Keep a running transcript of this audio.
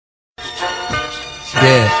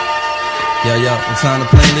Yeah. Yo, what time the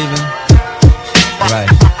plane leaving? Right.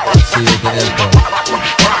 See you at the airport.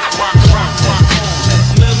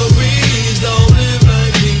 Memories don't live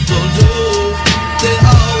like people do. They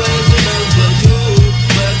always remember you,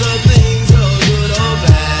 whether things are good or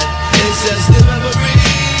bad. It's just the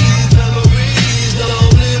memories. Memories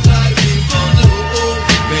don't live like people do.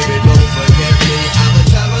 Baby, don't forget me. I'm a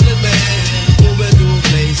traveling man, moving through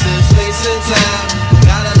places, facing time.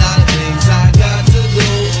 Got a lot of things I got to do.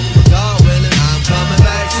 But God willing, I'm coming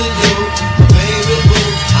back to you. Baby boo,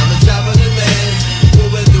 I'm a traveling man,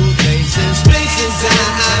 moving through places, facing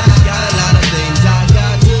time. Got a lot of things I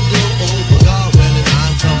got to do. But God willing,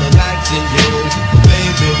 I'm coming back to you.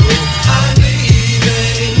 Baby boo, I'm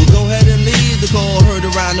leaving. Well, go ahead and leave. The call heard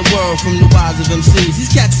around the world from the wise of MCs.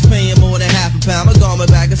 These cats is paying more than half a pound. My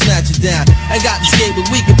garment back and snatch it down. I got the skate, but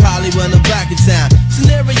we could probably run them back in town.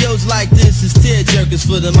 Scenarios like this is tear jerkers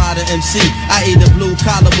for the modern MC. I ain't a blue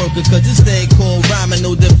collar worker, cause this thing called rhyming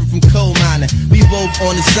no different from coal mining. We both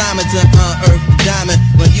on assignment to unearth the diamond.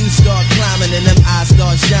 When you start climbing and them eyes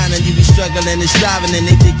start shining, you be struggling and striving and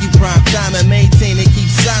they think you prime time and maintain and keep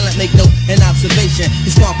silent. Make no an observation,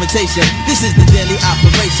 it's confrontation. This is the daily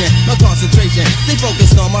operation, my concentration. Stay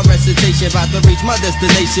focused on my recitation, about to reach my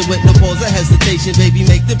destination with no pause or hesitation. Baby,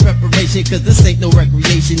 make the preparation, cause this ain't no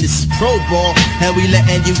recreation. This is pro ball, and we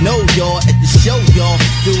letting you know, y'all, at the show, y'all.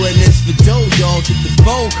 Doing this for dough, y'all. Took the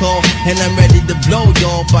phone call, and I'm ready to blow,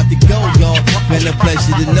 y'all. About to go, y'all. Been a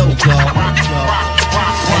pleasure to know, y'all.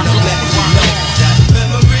 And I'm letting you know that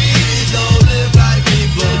memories don't live like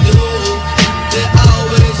people do. They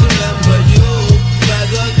always remember you,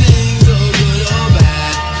 whether things are good or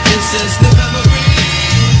bad. It's just the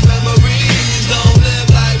memories. Memories don't live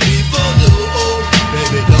like people do.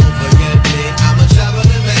 Baby, don't forget me. I'm a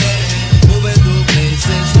traveling man, moving through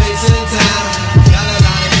places, facing time. Got a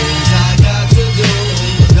lot of things I got to do.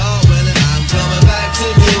 But God willing, I'm coming back to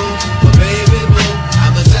you. But baby boo,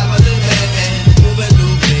 I'm a traveling man, moving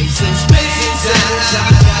through places, facing time. Got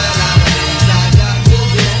a lot of things I got to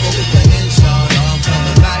do. But inshallah, I'm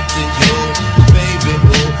coming back to you. Baby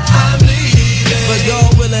boo, I'm leaving. But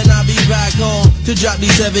God willing, I'll be back home to drop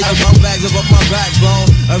these 7 bags up my backbone.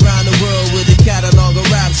 Around the world with a catalog of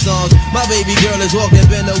rap songs. My baby girl is walking,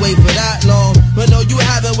 been away for that long. But no, you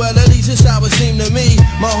haven't, well, at least it's how it seemed to me.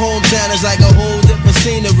 My hometown is like a whole different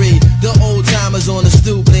scenery. The old timers on the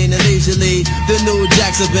stoop, leaning leisurely. The new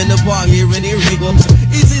jacks up in the park here in Erie.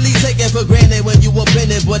 Easily taken for granted when you up in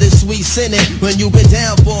it, but it's sweet sinning when you been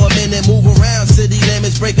down for a minute. Move around city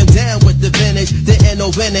limits, break them down with the vintage. The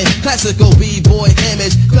N.O. Bennett, classical B-boy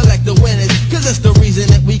image. Collect the winners, cause that's the reason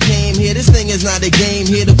that we came here. This thing is not a game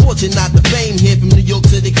here. The fortune, not the fame here. From New York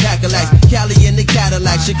to the Cavaliers, Cali and the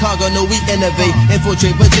Cadillac, Chicago, know we innovate,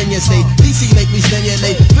 infiltrate Virginia State, DC make we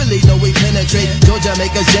stimulate, Philly know we penetrate, Georgia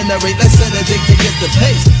make us generate, let's set a date to get the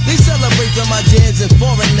pace. They celebrate on my jams in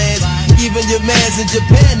foreign lands, even your mans in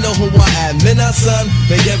Japan know who I am. Mina son,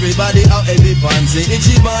 make everybody out in the Banzi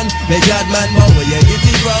Ichiban, make that man know where you get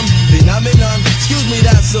it from. Phenomenon, excuse me,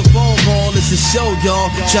 that's a phone call, it's a show,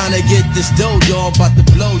 y'all. Trying to get this dough, y'all, about to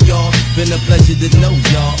blow, y'all. Been a pleasure to know,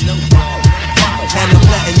 y'all. And I'm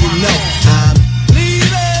letting you know I'm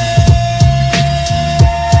leaving.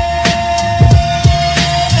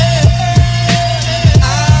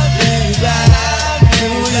 I'll be back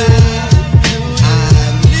to you.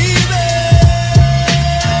 I'm leaving.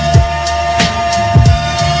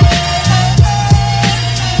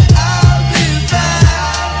 I'll be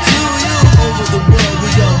back to you. Over the world we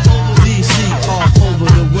go. DC all over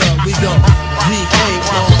the world we go. VA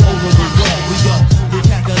all over the world we go. The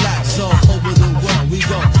Cavaliers all over the world we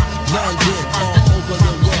go. London all over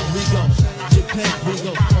the world we go. Japan we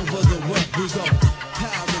go, over the world we go.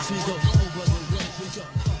 Paris we go, over the world we go.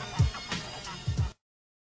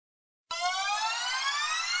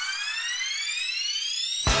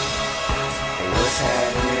 What's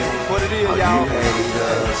happening? What it is, y'all?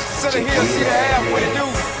 Sit in here, see the half, what it do?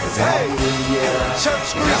 Hey, Church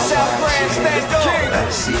Street, South Grand, stand up.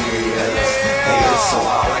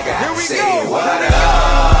 Yeah, here we go. What up?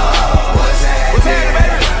 What's happening?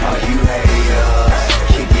 Baby? Are you haters?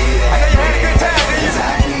 You get I know you had a good time, didn't you? I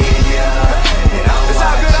hear ya, and I'm It's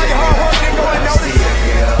all good, all your hard work didn't go unnoticed. You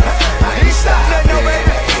ain't stop nothing, no,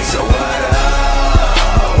 baby. So what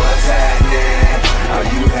up? What's happening? Are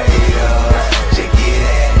you haters? You get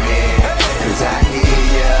at me, cause I hear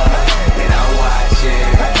ya, and I'm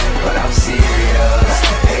watching, but I'm serious.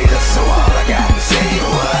 Haters, so all I got to say is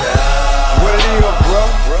what up? What it is, bro?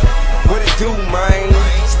 What it do, man?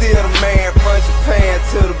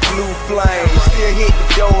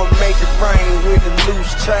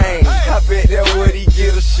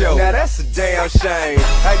 that's a damn shame.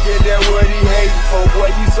 I get that what he hating for, boy,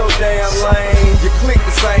 you so damn lame. You click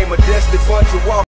the same, a destined bunch of walk.